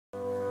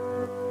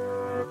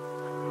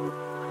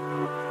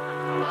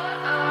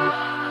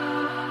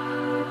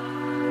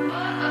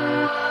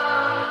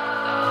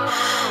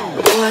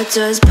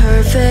does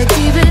perfect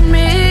even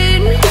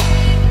mean?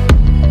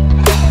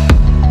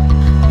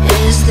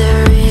 Is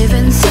there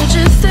even such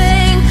a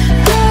thing?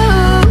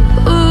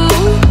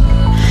 Ooh,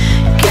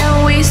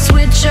 can we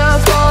switch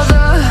up all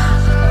the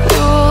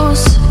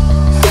rules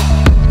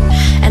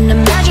and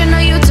imagine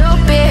a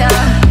utopia?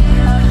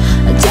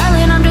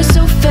 Darling, I'm just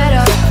so fed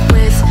up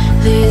with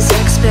these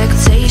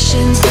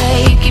expectations.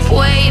 They keep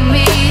weighing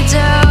me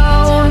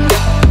down.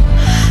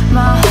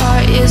 My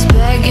heart is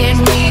begging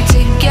me to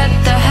get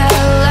the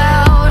hell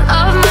out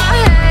of my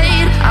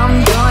head.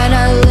 I'm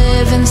gonna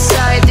live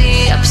inside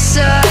the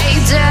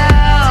upside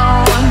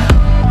down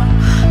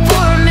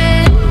for a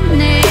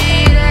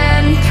minute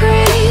and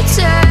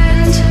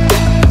pretend,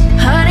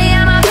 honey,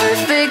 I'm a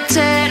perfect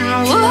 10.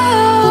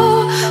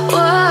 Whoa,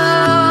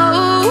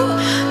 whoa,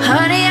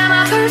 honey, I'm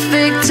a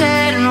perfect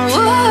 10.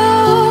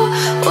 Whoa,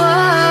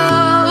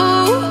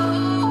 whoa,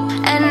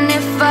 and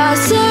if I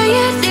say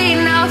it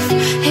enough,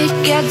 it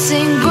gets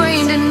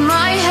ingrained in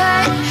my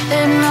head,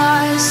 and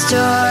I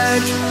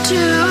start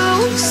to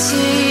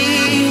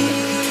see,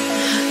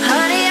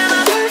 honey, I'm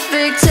a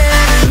perfect 10.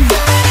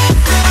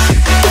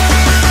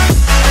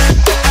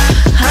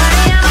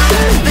 Honey, I'm a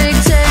perfect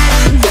 10.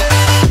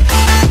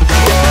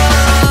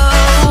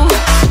 Whoa,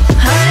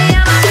 honey,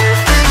 I'm a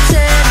perfect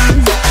 10.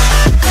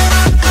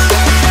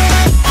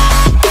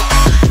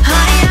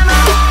 Honey, I'm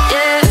a,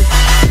 yeah.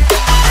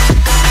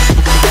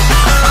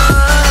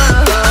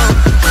 Oh,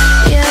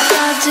 yeah,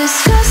 I've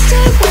discussed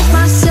it with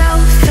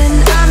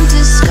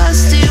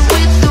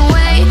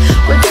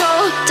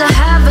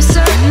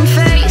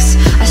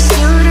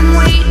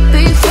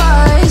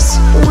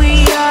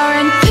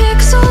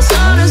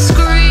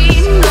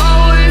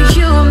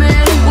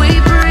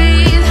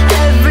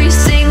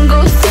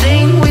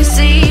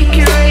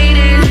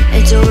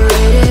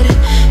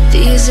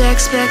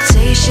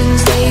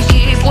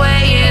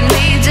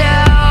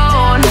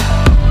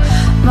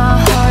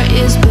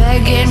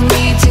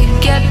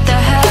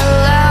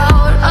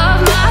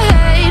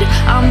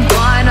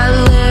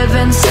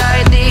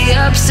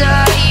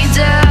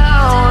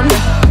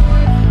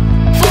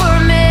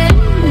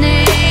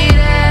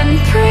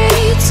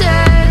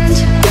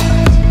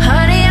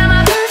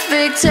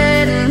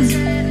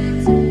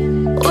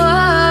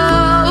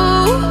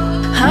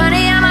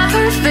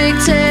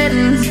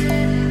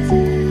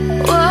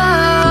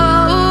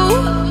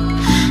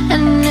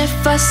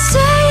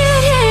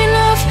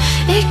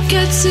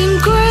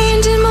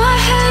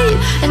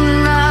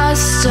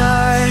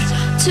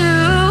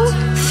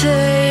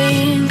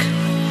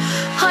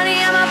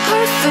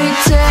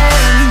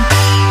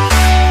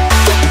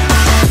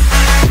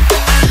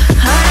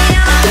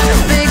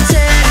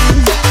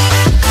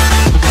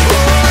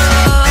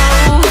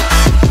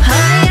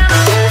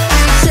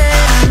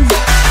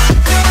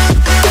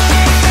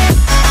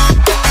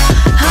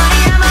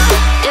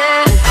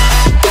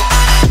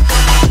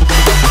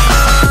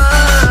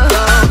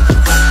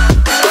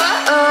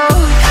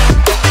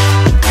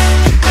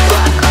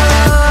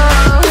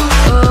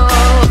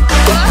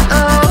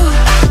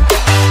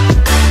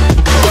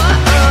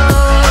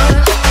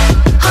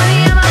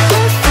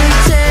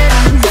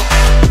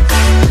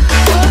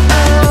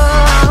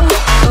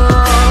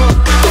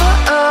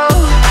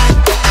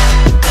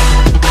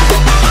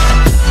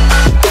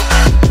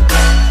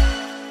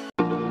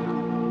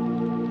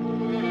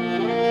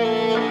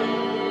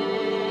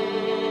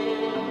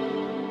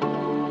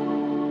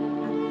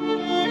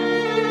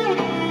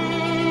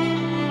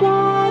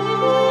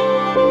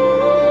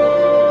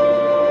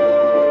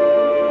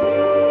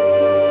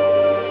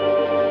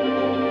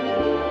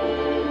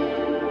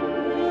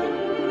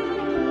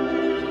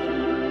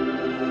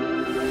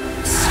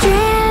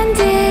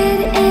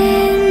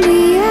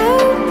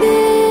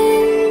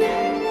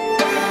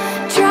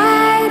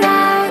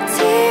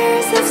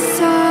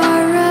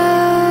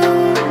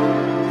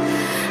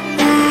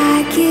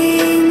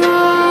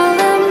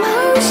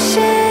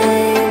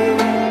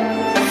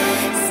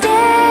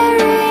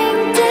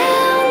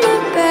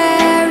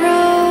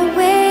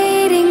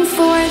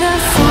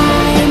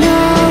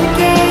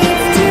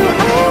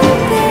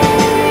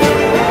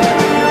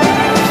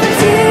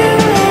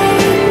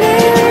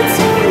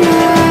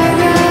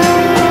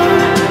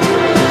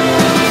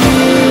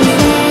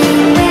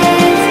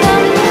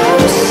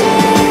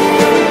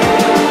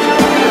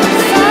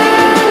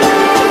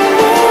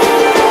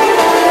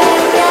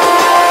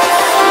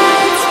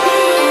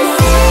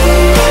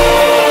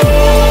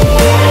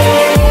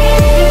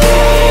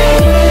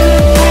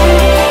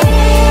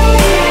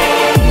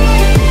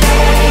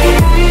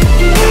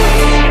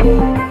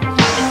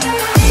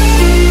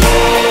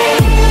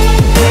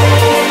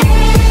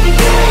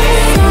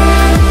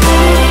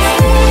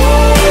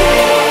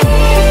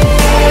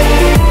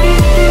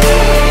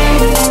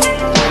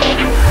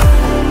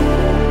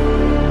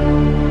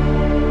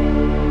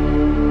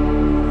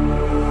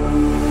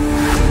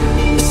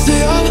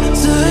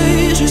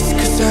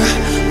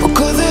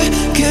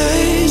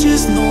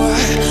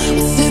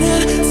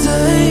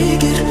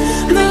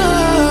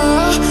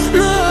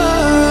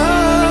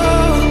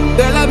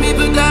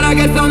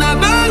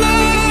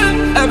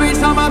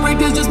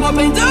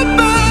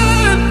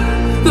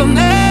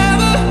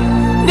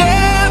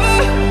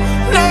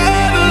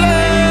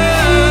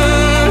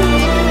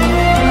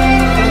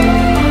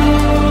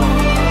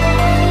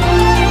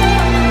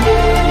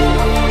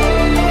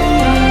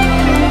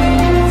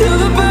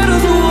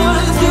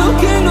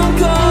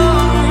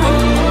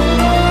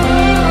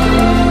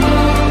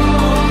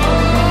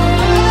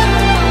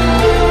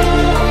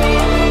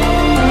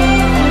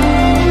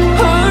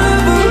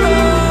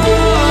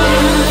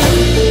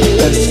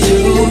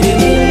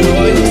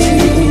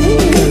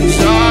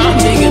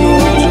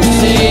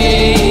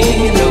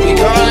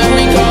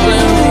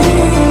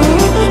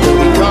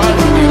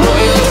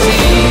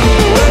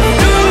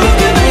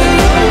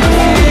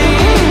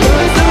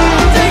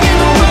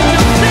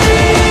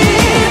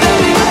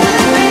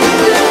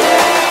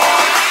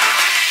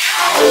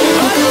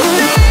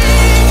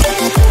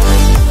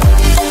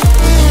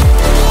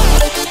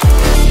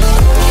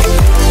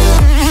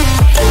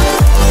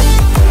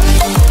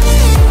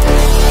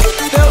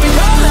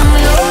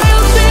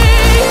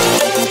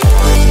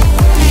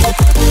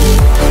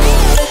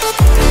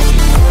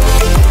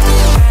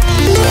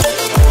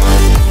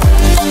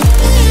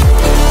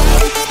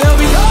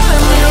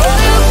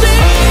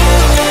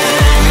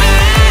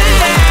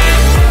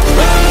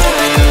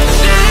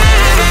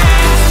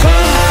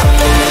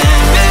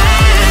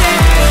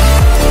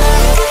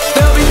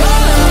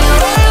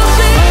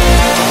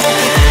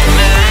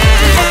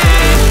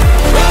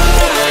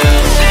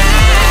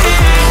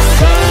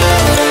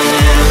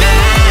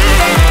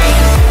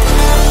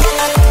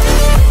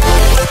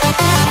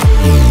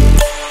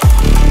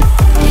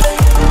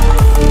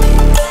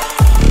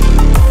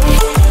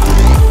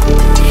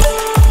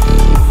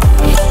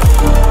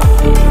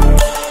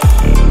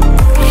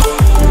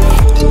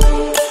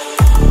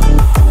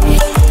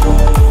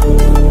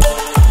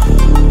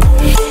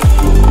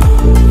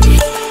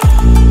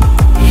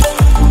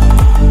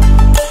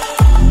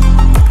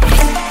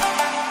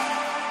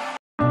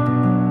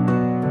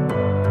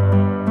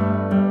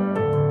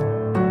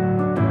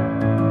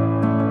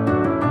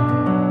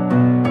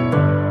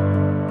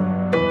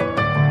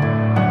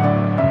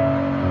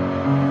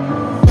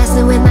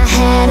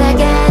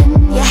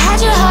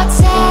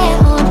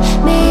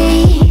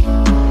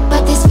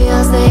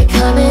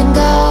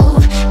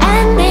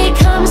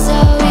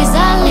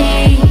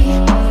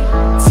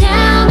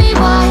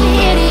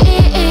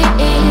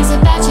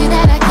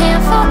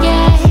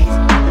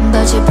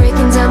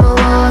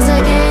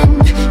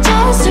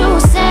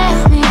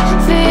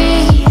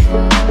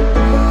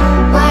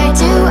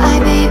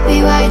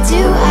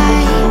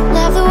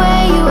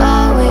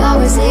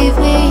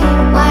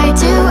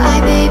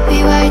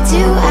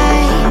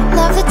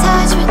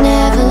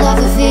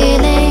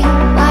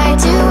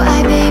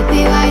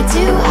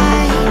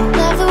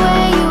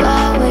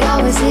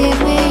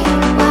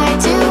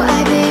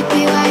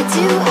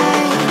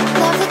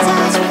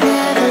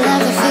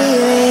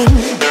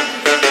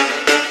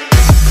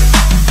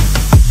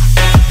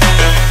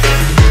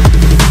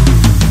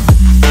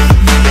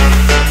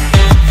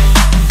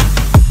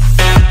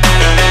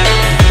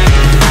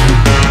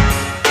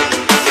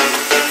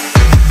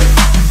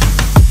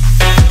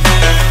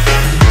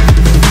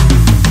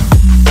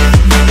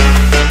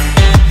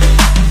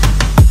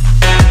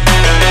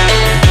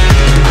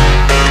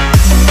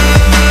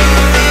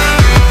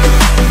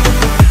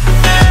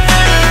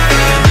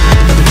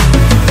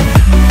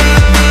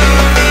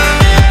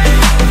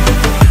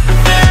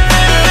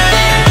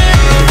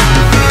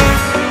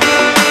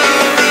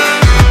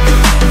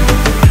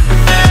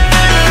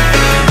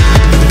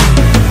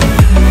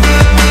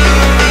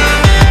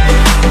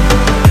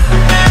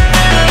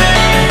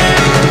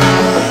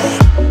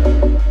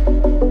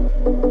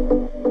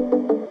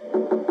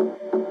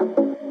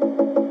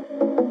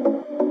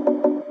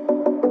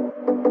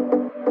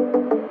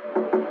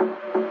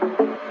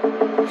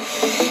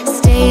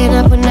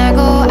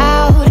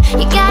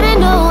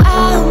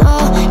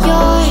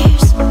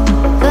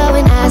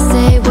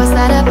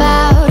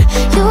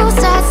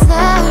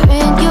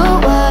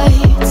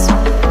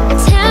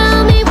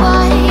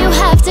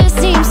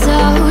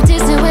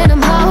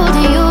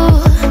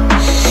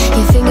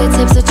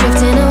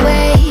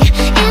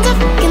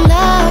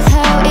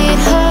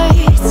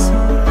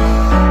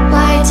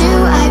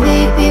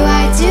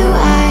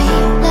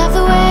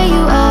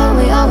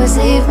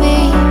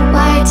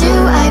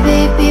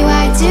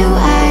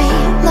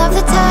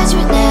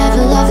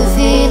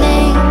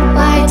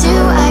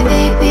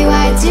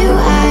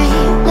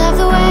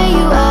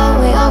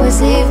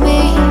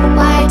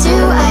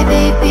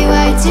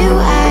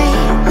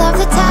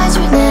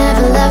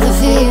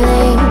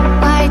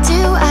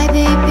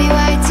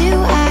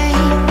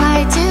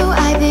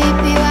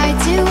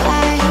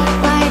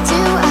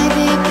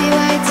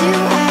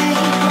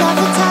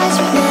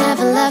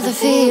the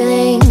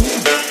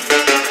feeling.